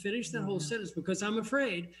 Because if you finish that whole sentence, because I'm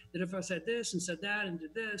afraid that if I said this and said that and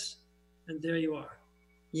did this, and there you are.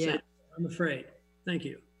 Yeah. So, I'm afraid. Thank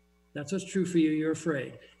you. That's what's true for you. You're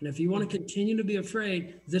afraid. And if you want to continue to be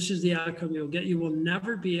afraid, this is the outcome you'll get. You will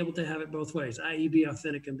never be able to have it both ways, i.e. be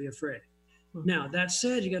authentic and be afraid. Now, that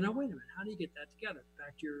said, you go, now, wait a minute. How do you get that together?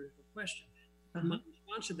 Back to your question. My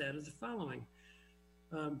response to that is the following.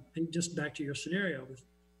 And just back to your scenario,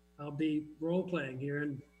 I'll be role playing here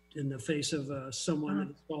in the face of someone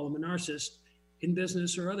that's called them a narcissist in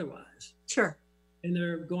business or otherwise. Sure. And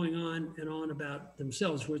they're going on and on about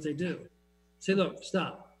themselves, what they do. Say, look,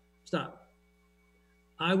 stop.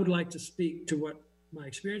 I would like to speak to what my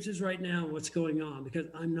experience is right now, what's going on, because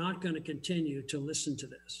I'm not going to continue to listen to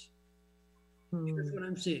this. Here's what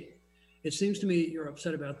I'm seeing. It seems to me you're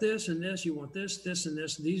upset about this and this, you want this, this, and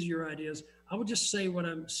this. These are your ideas. I would just say what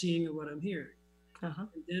I'm seeing and what I'm hearing. And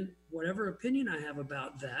then whatever opinion I have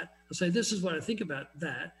about that, I'll say, this is what I think about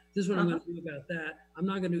that. This is what I'm going to do about that. I'm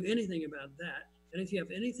not going to do anything about that. And if you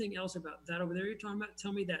have anything else about that over there you're talking about,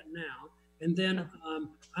 tell me that now. And then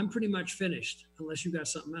I'm pretty much finished unless you got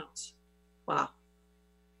something else. Wow.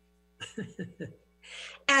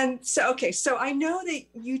 And so, okay, so I know that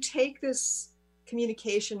you take this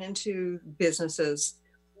communication into businesses,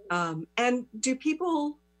 and do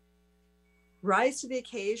people rise to the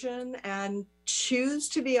occasion and choose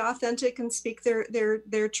to be authentic and speak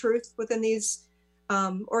their truth within these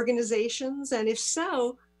organizations? And if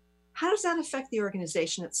so, how does that affect the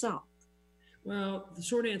organization itself? Well, the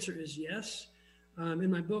short answer is yes.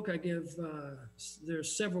 In my book, I give,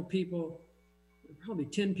 there's several people, probably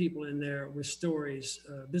 10 people in there with stories,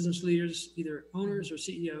 business leaders, either owners or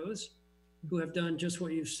CEOs, who have done just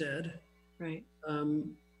what you've said. Right.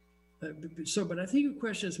 But I think your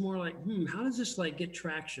question is more like, how does this get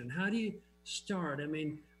traction? How do you start? I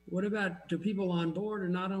mean, what about, do people on board or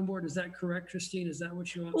not on board? Is that correct, Christine? Is that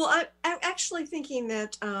what you want? Well, I'm actually thinking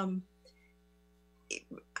that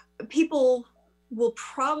people will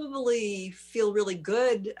probably feel really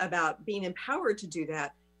good about being empowered to do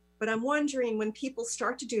that. But I'm wondering, when people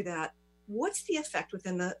start to do that, what's the effect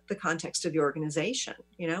within the context of the organization?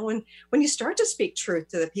 When you start to speak truth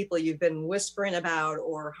to the people you've been whispering about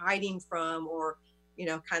or hiding from, or,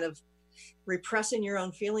 kind of repressing your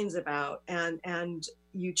own feelings about, and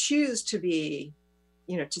you choose to be,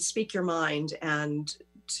 to speak your mind and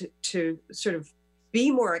to sort of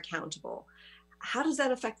be more accountable. How does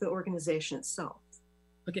that affect the organization itself?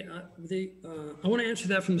 Okay, I want to answer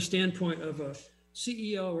that from the standpoint of a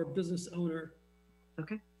CEO or business owner,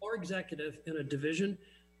 or executive in a division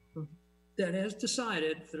that has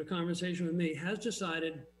decided, through a conversation with me, has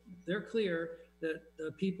decided they're clear that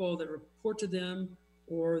the people that report to them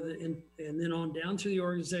and then on down through the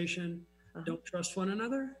organization don't trust one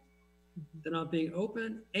another. They're not being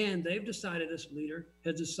open, and they've decided, this leader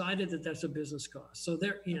has decided that that's a business cost. So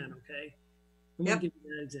they're in, okay? I'm going to give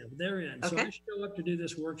you that example. They're in. So I show up to do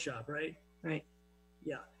this workshop, right? Right.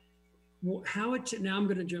 Yeah. Well, now I'm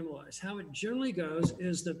going to generalize. How it generally goes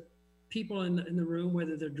is the people in the room,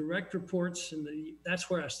 whether they're direct reports, and that's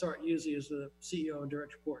where I start usually, is the CEO and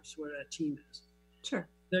direct reports, where that team is. Sure.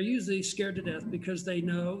 They're usually scared to death because they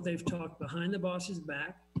know they've talked behind the boss's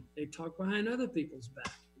back. They talk behind other people's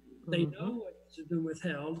back. They know what's been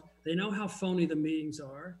withheld. They know how phony the meetings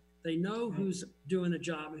are. They know who's doing the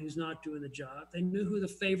job and who's not doing the job. They knew who the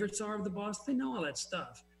favorites are of the boss. They know all that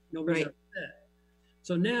stuff. Nobody's upset.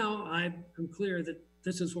 So now I'm clear that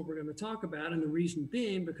this is what we're going to talk about. And the reason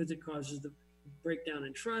being, because it causes the breakdown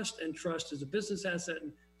in trust, and trust is a business asset.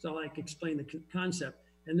 And so I can explain the concept.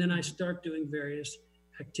 And then I start doing various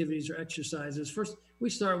activities or exercises. First, we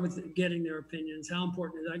start with getting their opinions. How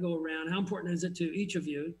important is it? I go around. How important is it to each of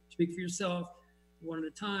you, speak for yourself, one at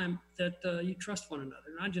a time, that you trust one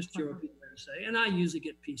another, not just your opinion, say. And I usually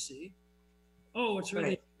get PC. Oh, it's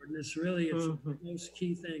really important. It's the most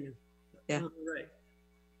key thing. Yeah. Right.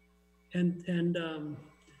 And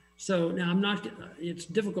so now I'm not, it's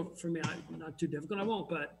difficult for me. Not too difficult. I won't,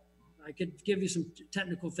 but I could give you some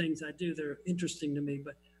technical things I do that are interesting to me.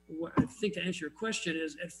 But what I think, to answer your question,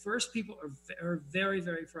 is at first people are very,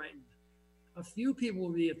 very frightened. A few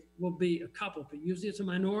people will be a couple, but usually it's a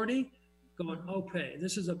minority, going, okay,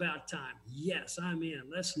 this is about time. Yes, I'm in.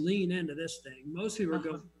 Let's lean into this thing. Most people are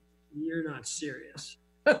going, you're not serious.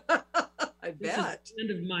 I bet. This is the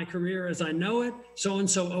end of my career as I know it.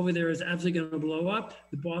 So-and-so over there is absolutely going to blow up.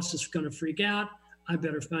 The boss is going to freak out. I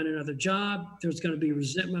better find another job. There's going to be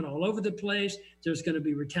resentment all over the place. There's going to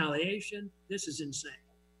be retaliation. This is insane.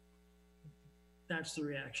 That's the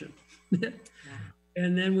reaction.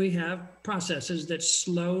 And then we have processes that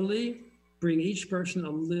slowly bring each person a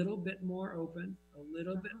little bit more open, a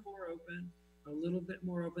little bit more open, a little bit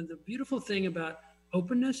more open. The beautiful thing about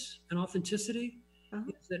openness and authenticity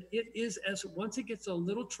is that it is, as once it gets a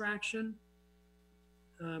little traction,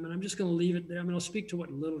 and I'm just going to leave it there. I'll speak to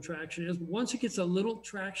what little traction is. Once it gets a little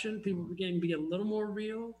traction, people begin to be a little more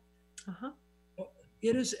real.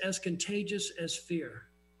 It is as contagious as fear.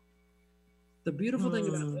 The beautiful thing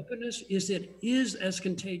about openness is it is as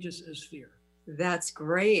contagious as fear. That's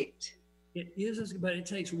great. It is, but it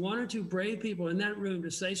takes one or two brave people in that room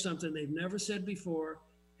to say something they've never said before.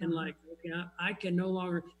 And like, okay, I can no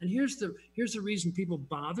longer, and here's the reason people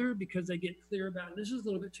bother, because they get clear about, and this is a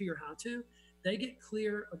little bit to your how-to, they get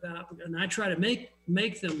clear about, and I try to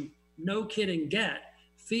make them, no kidding,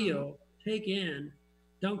 feel, take in,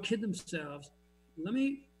 don't kid themselves. Let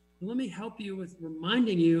me help you with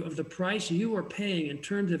reminding you of the price you are paying in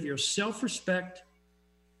terms of your self-respect,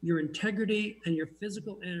 your integrity, and your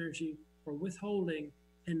physical energy for withholding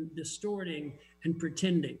and distorting and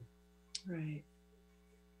pretending. Right.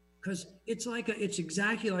 Because it's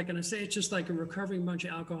exactly like, and I say it's just like a recovering bunch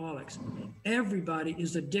of alcoholics. Everybody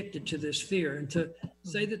is addicted to this fear. And to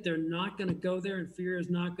say that they're not going to go there, and fear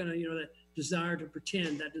is not going to, that desire to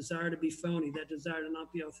pretend, that desire to be phony, that desire to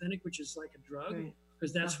not be authentic, which is like a drug,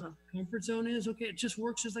 because that's what the comfort zone is. Okay, it just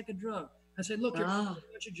works as like a drug. I said, look, you're a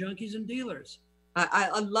bunch of junkies and dealers.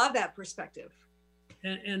 I love that perspective.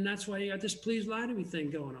 And that's why you got this please lie to me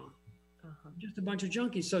thing going on. Just a bunch of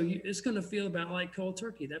junkies. So it's going to feel about like cold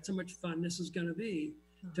turkey. That's how much fun this is going to be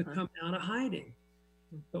to come out of hiding.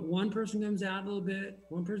 But one person comes out a little bit,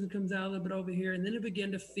 one person comes out a little bit over here, and then they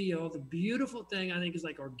begin to feel the beautiful thing, I think, is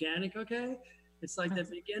like organic, okay? It's like they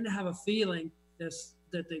begin to have a feeling that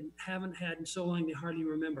they haven't had in so long they hardly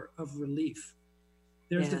remember, of relief.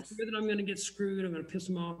 There's the fear that I'm going to get screwed, I'm going to piss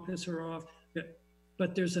them off, piss her off.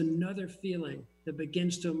 But there's another feeling that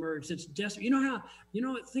begins to emerge. It's desperate.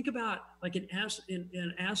 Think about like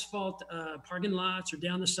in asphalt parking lots or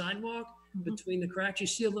down the sidewalk, between the cracks, you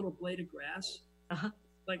see a little blade of grass.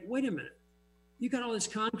 Like, wait a minute, you got all this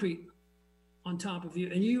concrete on top of you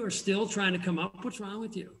and you are still trying to come up. What's wrong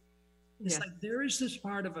with you? It's like there is this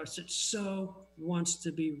part of us that so wants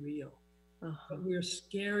to be real. But we're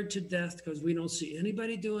scared to death because we don't see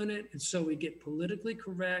anybody doing it. And so we get politically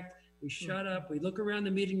correct. We shut up. We look around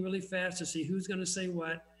the meeting really fast to see who's going to say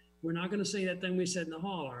what. We're not going to say that thing we said in the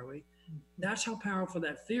hall, are we? That's how powerful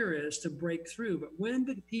that fear is to break through. But when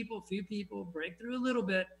few people break through a little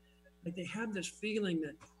bit, like they have this feeling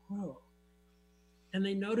that, and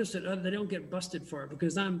they notice that they don't get busted for it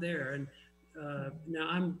because I'm there. And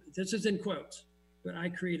now this is in quotes, but I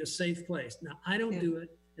create a safe place. Now I don't do it,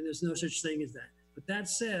 and there's no such thing as that. But that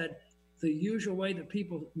said, the usual way that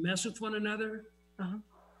people mess with one another,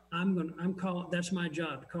 that's my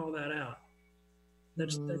job to call that out.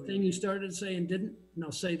 That's the thing you started to say and didn't. Now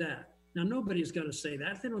say that. Now nobody's going to say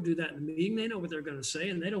that. If they don't do that in a meeting, they know what they're going to say,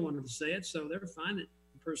 and they don't want them to say it, so they're fine that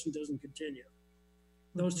the person doesn't continue.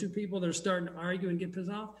 Those two people that are starting to argue and get pissed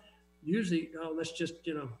off, usually, let's just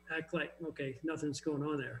act like okay, nothing's going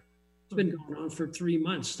on there. It's been going on for 3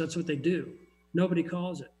 months. That's what they do. Nobody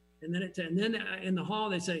calls it. And then in the hall,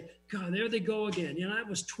 they say, God, there they go again. That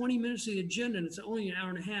was 20 minutes of the agenda, and it's only an hour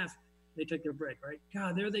and a half. They take their break, right?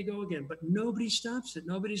 God, there they go again. But nobody stops it.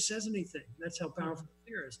 Nobody says anything. That's how powerful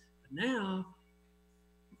fear is. But now,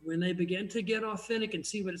 when they begin to get authentic and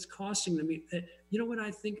see what it's costing them,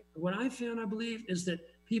 what I found, I believe, is that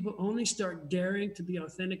people only start daring to be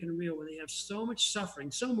authentic and real when they have so much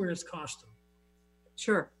suffering. Somewhere it's cost them.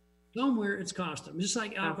 Sure. Somewhere it's cost them. Just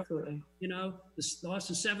like alcohol, lost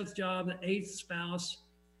the 7th job, the 8th spouse,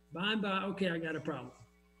 by and by, okay, I got a problem.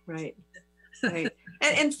 Right.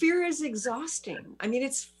 And fear is exhausting. I mean,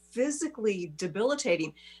 it's physically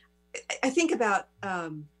debilitating. I think about,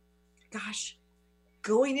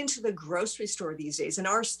 going into the grocery store these days. In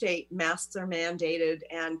our state, masks are mandated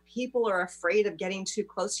and people are afraid of getting too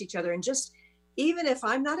close to each other. And just, even if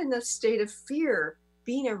I'm not in a state of fear,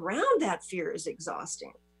 being around that fear is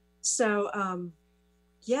exhausting. So, I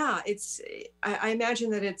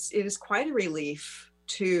imagine that it is quite a relief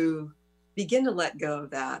to begin to let go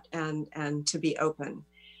of that and to be open.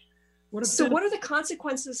 What are the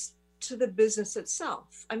consequences to the business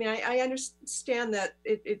itself? I mean, I understand that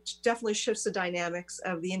it definitely shifts the dynamics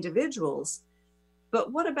of the individuals,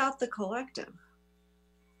 but what about the collective?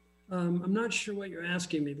 I'm not sure what you're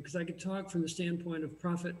asking me, because I could talk from the standpoint of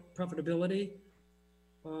profitability.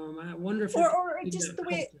 I wonder if or just the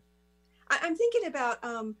way I'm thinking about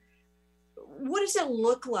what does it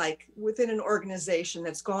look like within an organization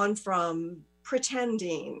that's gone from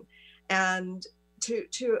pretending and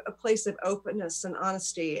to a place of openness and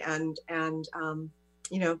honesty and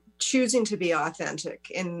choosing to be authentic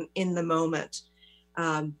in the moment.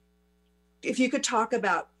 If you could talk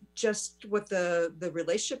about just what the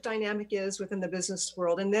relationship dynamic is within the business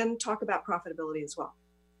world, and then talk about profitability as well.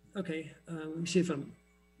 Okay, let me see if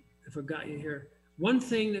I've got you here. One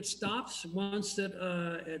thing that stops once that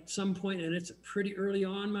at some point, and it's pretty early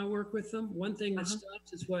on my work with them, one thing that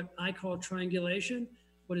stops is what I call triangulation,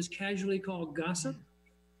 what is casually called gossip.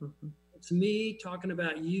 It's me talking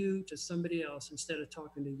about you to somebody else instead of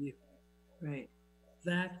talking to you. Right.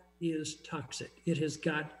 That is toxic. It has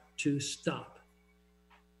got to stop.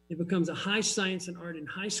 It becomes a high science and art in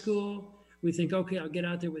high school. We think, okay, I'll get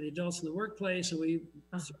out there with the adults in the workplace, and we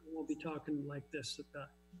certainly won't be talking like this about.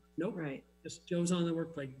 Nope. Right. Just goes on in the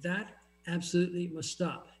workplace. That absolutely must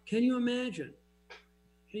stop. Can you imagine?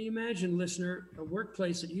 Can you imagine, listener, a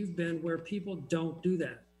workplace that you've been where people don't do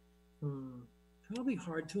that? Probably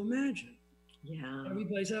hard to imagine. Yeah. Every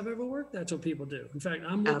place I've ever worked, that's what people do. In fact,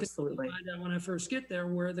 I'm looking to find out when I first get there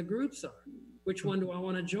where the groups are. Which one do I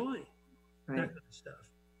want to join? Right. That kind of stuff.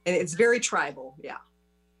 And it's very tribal. Yeah.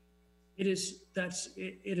 It is.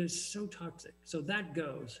 It is so toxic. So that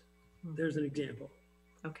goes. There's an example.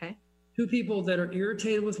 Okay. Two people that are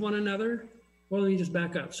irritated with one another. Well, let me just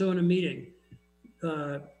back up. So in a meeting,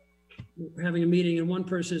 we're having a meeting, and one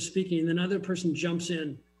person is speaking, and another person jumps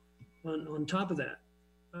in on top of that.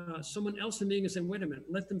 Someone else in the meeting said, "Wait a minute,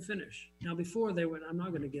 let them finish." Now, before they went, "I'm not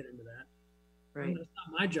going to get into that. Right. That's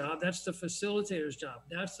not my job. That's the facilitator's job.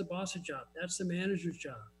 That's the boss's job. That's the manager's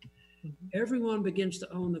job." Everyone begins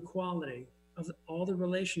to own the quality of all the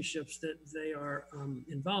relationships that they are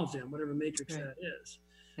involved in, whatever matrix that is.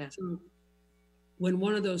 Yeah. So when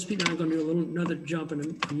one of those people, I'm going to do another jump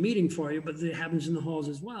in a meeting for you, but it happens in the halls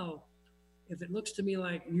as well. If it looks to me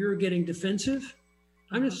like you're getting defensive,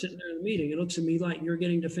 I'm just sitting there in the meeting. It looks to me like you're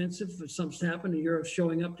getting defensive. If something's happened and you're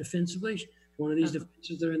showing up defensively, one of these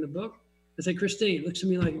defenses that are in the book, I say, "Christine, it looks to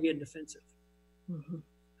me like you're getting defensive."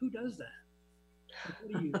 Who does that? Like,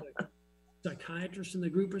 what are you, like a psychiatrist in the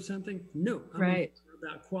group or something? No. I'm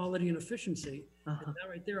about quality and efficiency. And that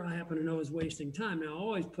right there, I happen to know is wasting time. Now, I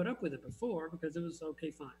always put up with it before because it was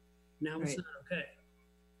okay, fine. Now it's not okay.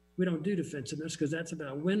 We don't do defensiveness because that's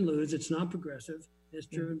about win-lose. It's not progressive. It's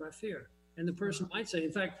driven by fear. And the person might say,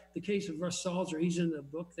 in fact, the case of Russ Salzer, he's in the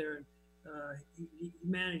book there.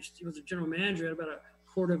 He was a general manager, had about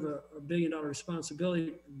 $250 million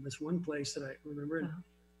responsibility in this one place that I remember.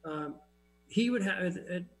 He would have,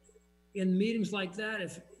 in meetings like that,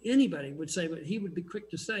 if anybody would say, but he would be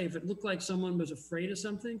quick to say, if it looked like someone was afraid of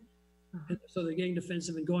something, and so they're getting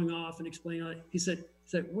defensive and going off and explaining, he said,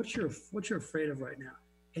 what you're afraid of right now?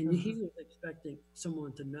 And he was expecting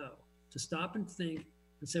someone to know, to stop and think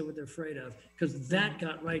and say what they're afraid of, because that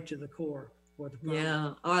got right to the core of what the problem.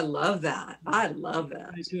 Yeah. Oh, I love that. I love that.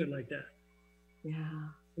 I do it like that. Yeah.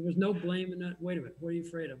 There was no blame in that. Wait a minute, what are you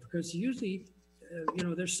afraid of? Because usually,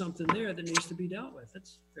 there's something there that needs to be dealt with.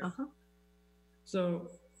 That's fair. So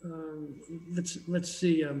let's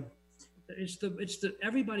see. It's the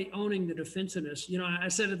everybody owning the defensiveness. I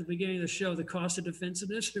said at the beginning of the show, the cost of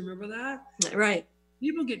defensiveness. Remember that? Right.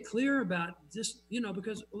 People get clear about this,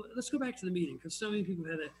 because let's go back to the meeting, because so many people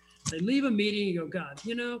have that. They leave a meeting and go, God,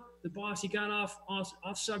 the boss, he got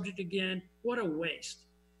off subject again. What a waste.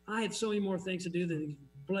 I had so many more things to do than these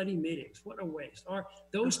bloody meetings. What a waste. Or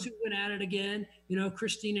those two went at it again.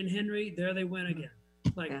 Christine and Henry, there they went again.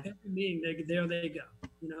 Like every meeting, there they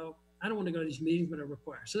go. I don't want to go to these meetings, but I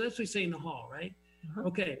require. So that's what we say in the hall, right?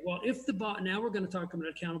 Okay, well, if the boss, now we're going to talk about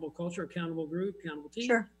accountable culture, accountable group, accountable team.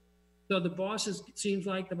 Sure. So the bosses, it seems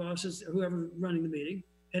like the bosses, whoever running the meeting,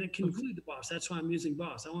 and it can include the boss. That's why I'm using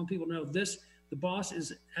boss. I want people to know the boss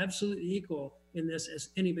is absolutely equal in this as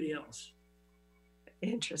anybody else.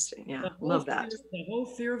 Interesting. Yeah, love that. The whole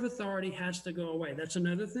fear of authority has to go away. That's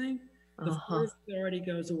another thing. The fear of authority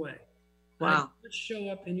goes away. Wow. Let's show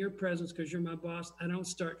up in your presence because you're my boss. I don't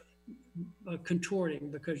start contorting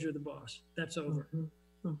because you're the boss. That's over.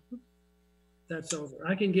 That's over.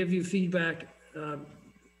 I can give you feedback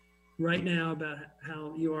right now about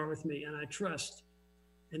how you are with me, and I trust.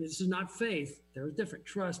 And this is not faith. There's different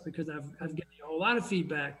trust, because I've given you a whole lot of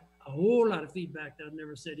feedback that I've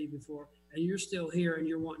never said to you before, and you're still here and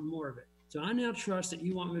you're wanting more of it. So I now trust that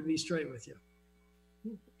you want me to be straight with you.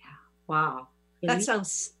 Yeah. Wow. That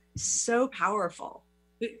sounds so powerful.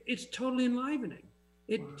 It's totally enlivening.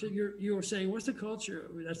 You were saying, what's the culture?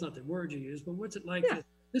 That's not the word you use, but what's it like? Yeah.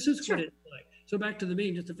 This is what it's like. So back to the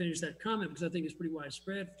meeting, just to finish that comment, because I think it's pretty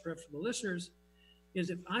widespread for the listeners, is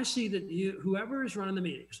if I see that whoever is running the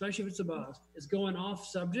meeting, especially if it's the boss, is going off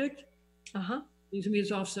subject, seems to me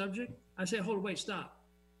it's off subject, I say, hold on, wait, stop.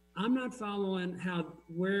 I'm not following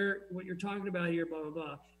what you're talking about here, blah, blah,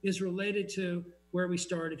 blah, is related to where we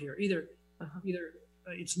started here. Either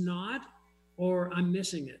it's not, or I'm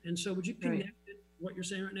missing it. And so would you connect what you're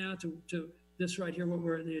saying right now to this right here, what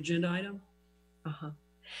we're the agenda item?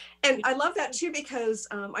 And I love that too, because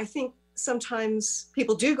I think sometimes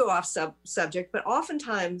people do go off subject, but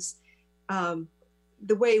oftentimes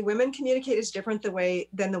the way women communicate is different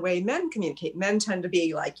than the way men communicate. Men tend to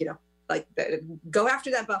be like, like go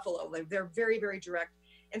after that buffalo. They're very, very direct.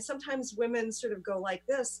 And sometimes women sort of go like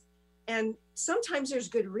this. And sometimes there's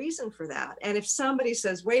good reason for that. And if somebody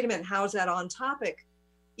says, wait a minute, how's that on topic?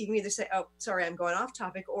 You can either say, oh, sorry, I'm going off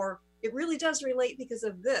topic, or it really does relate because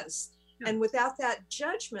of this. Yeah. And without that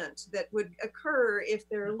judgment that would occur if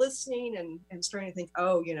they're listening and starting to think,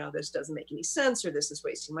 oh, this doesn't make any sense, or this is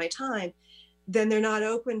wasting my time, then they're not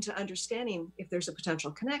open to understanding if there's a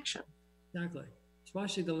potential connection. Exactly.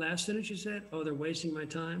 Especially the last sentence you said, oh, they're wasting my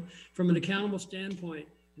time. From an accountable standpoint,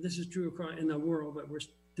 this is true across in the world, but we're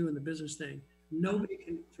doing the business thing. Nobody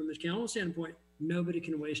can, from the accountable standpoint, nobody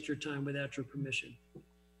can waste your time without your permission,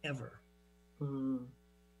 ever. I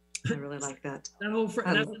really like that. That's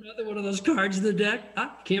another one of those cards in the deck.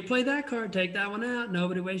 Can't play that card. Take that one out.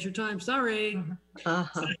 Nobody waste your time. Sorry.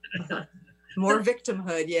 More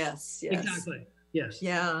victimhood. Yes. Exactly. Yes.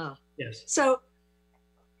 Yeah. Yes. So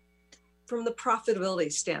from the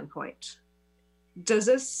profitability standpoint, does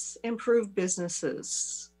this improve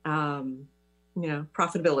businesses,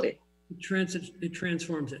 profitability? It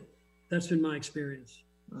transforms it. That's been my experience.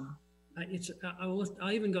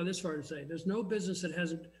 I'll even go this far to say there's no business that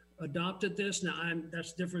hasn't adopted this. Now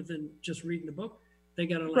that's different than just reading the book. They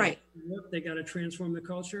got to work. They got to transform the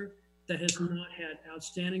culture. That has not had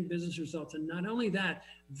outstanding business results. And not only that,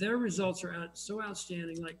 their results are so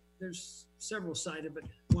outstanding. Like there's several cited, but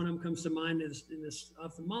one of them comes to mind is in this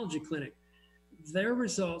ophthalmology clinic. Their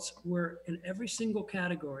results were in every single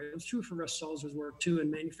category. It was true for Russ Salzer's work too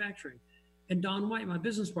in manufacturing. And Don White, my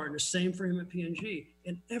business partner, same for him at P&G.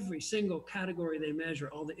 In every single category they measure,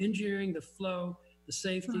 all the engineering, the flow, the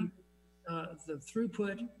safety, the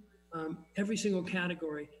throughput, every single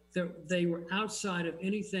category, they were outside of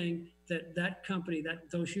anything that company,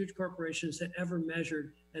 those huge corporations had ever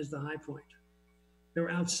measured as the high point. They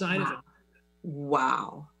were outside of it.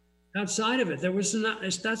 Wow. Outside of it. There was not.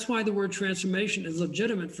 That's why the word transformation is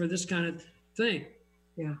legitimate for this kind of thing.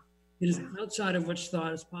 Yeah. It is outside of what's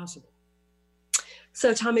thought is possible.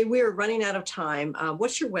 So Tommy, we are running out of time.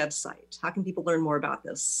 What's your website? How can people learn more about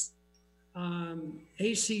this? ACT.com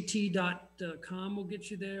will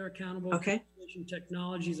get you there. Accountable Communication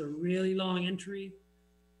Technology is a really long entry.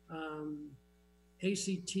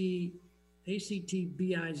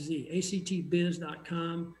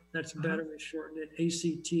 ACTBiz.com. That's better. We shortened it.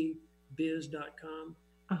 ACTbiz.com.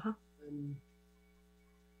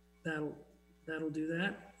 That'll do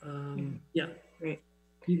that. Yeah. Great.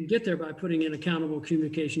 You can get there by putting in accountable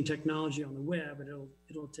communication technology on the web, and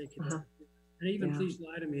it'll take you there. And even Please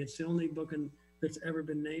Lie to Me. It's the only book that's ever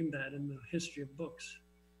been named that in the history of books.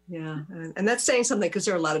 Yeah, and that's saying something because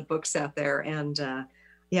there are a lot of books out there, and I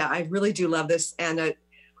really do love this, and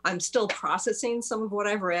I'm still processing some of what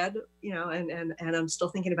I've read, and I'm still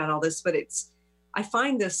thinking about all this, but I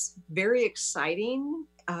find this very exciting.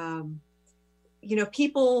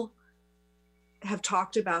 People have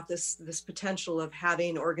talked about this potential of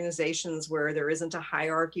having organizations where there isn't a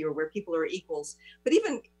hierarchy or where people are equals, but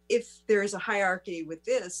even if there is a hierarchy with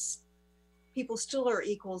this, people still are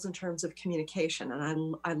equals in terms of communication.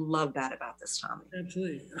 And I love that about this, Tommy.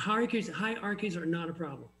 Absolutely. Hierarchies are not a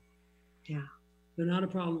problem. Yeah. They're not a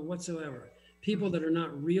problem whatsoever. People that are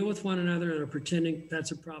not real with one another and are pretending,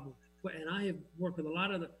 that's a problem. And I have worked with a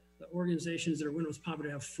lot of the organizations that are, when it was popular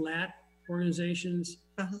to have flat organizations,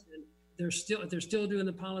 and they're still doing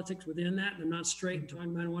the politics within that. And they're not straight and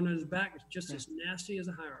talking about one another's back. It's just as nasty as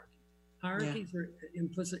a hierarchy. Hierarchies are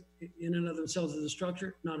implicit in and of themselves as a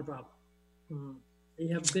structure, not a problem. And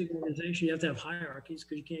you have a big organization, you have to have hierarchies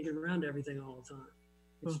because you can't get around to everything all the time.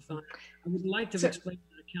 It's fine. I would like to explain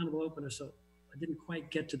accountable openness, so I didn't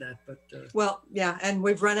quite get to that, but. Well, yeah, and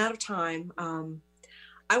we've run out of time.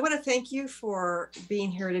 I want to thank you for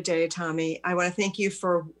being here today, Tommy. I want to thank you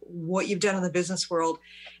for what you've done in the business world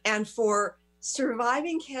and for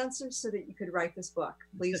surviving cancer so that you could write this book,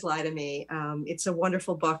 Please Lie to Me. It's a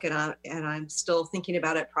wonderful book, and I'm still thinking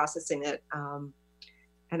about it, processing it.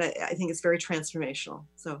 And I think it's very transformational.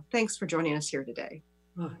 So thanks for joining us here today.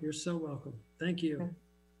 Oh, you're so welcome. Thank you.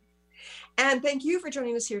 And thank you for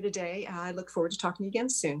joining us here today. I look forward to talking to you again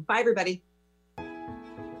soon. Bye, everybody.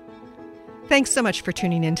 Thanks so much for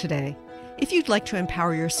tuning in today. If you'd like to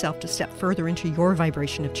empower yourself to step further into your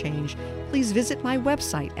vibration of change, please visit my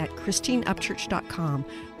website at christineupchurch.com,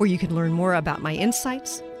 where you can learn more about my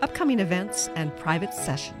insights, upcoming events, and private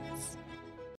sessions.